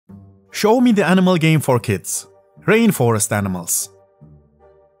Show me the animal game for kids. Rainforest animals.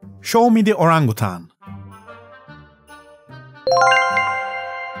 Show me the orangutan.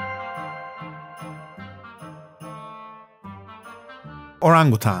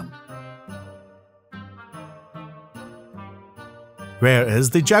 Orangutan. Where is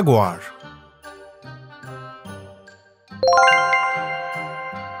the jaguar?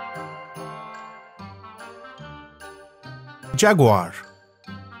 Jaguar.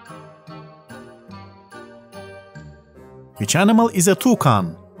 Which animal is a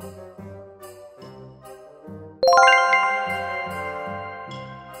toucan?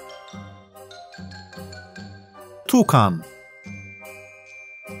 Toucan.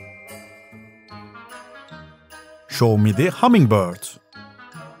 Show me the hummingbird.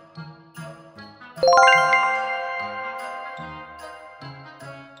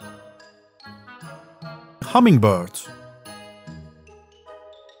 Hummingbird.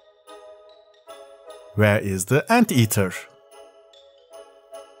 Where is the anteater?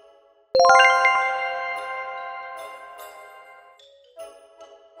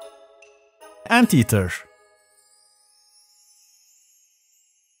 Anteater.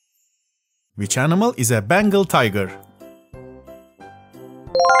 Which animal is a Bengal tiger?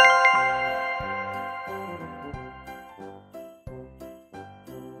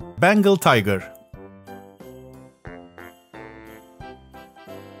 Bengal tiger.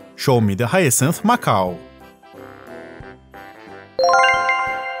 Show me the hyacinth macaw.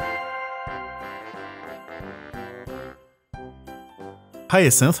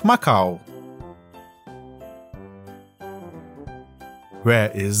 Hyacinth macaw.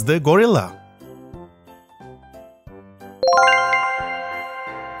 Where is the gorilla?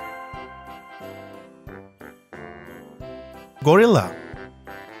 Gorilla.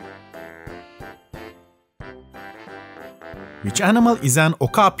 Which animal is an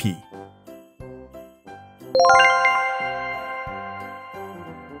okapi?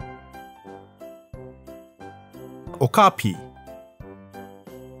 Okapi.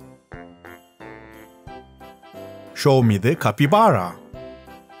 Show me the capybara.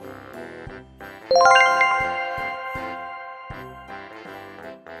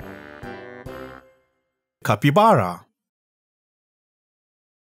 Capybara.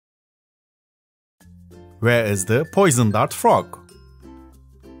 Where is the poison dart frog?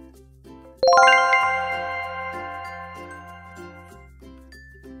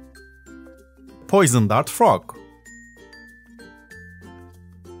 Poison dart frog.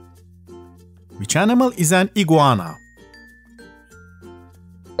 Which animal is an iguana?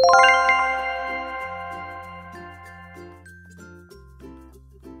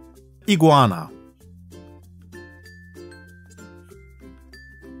 Iguana.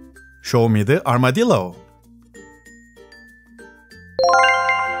 Show me the armadillo.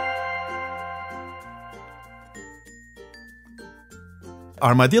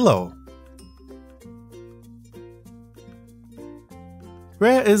 Armadillo.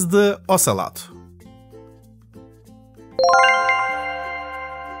 Where is the ocelot?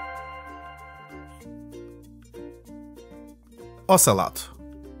 Ocelot.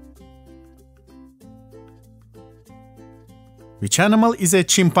 Which animal is a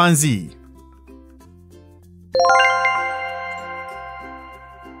chimpanzee?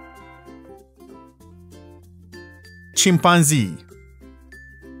 Chimpanzee.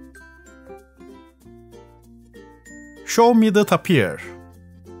 Show me the tapir.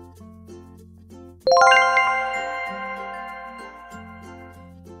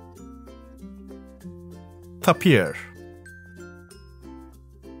 Tapir.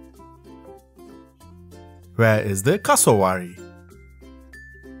 Where is the cassowary?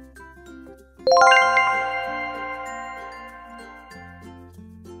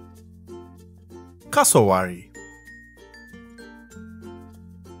 Cassowary.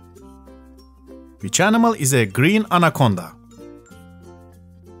 Which animal is a green anaconda?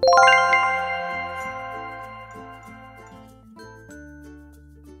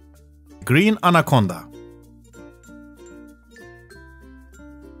 Green anaconda.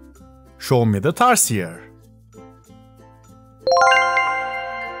 Show me the tarsier.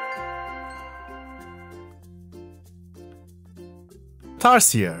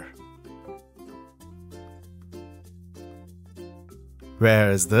 Tarsier.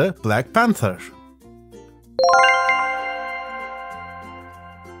 Where is the black panther?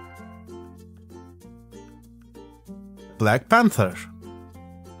 Black panther.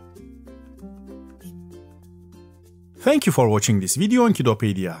 Thank you for watching this video on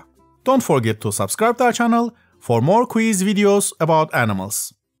Kiddopedia. Don't forget to subscribe to our channel for more quiz videos about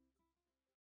animals.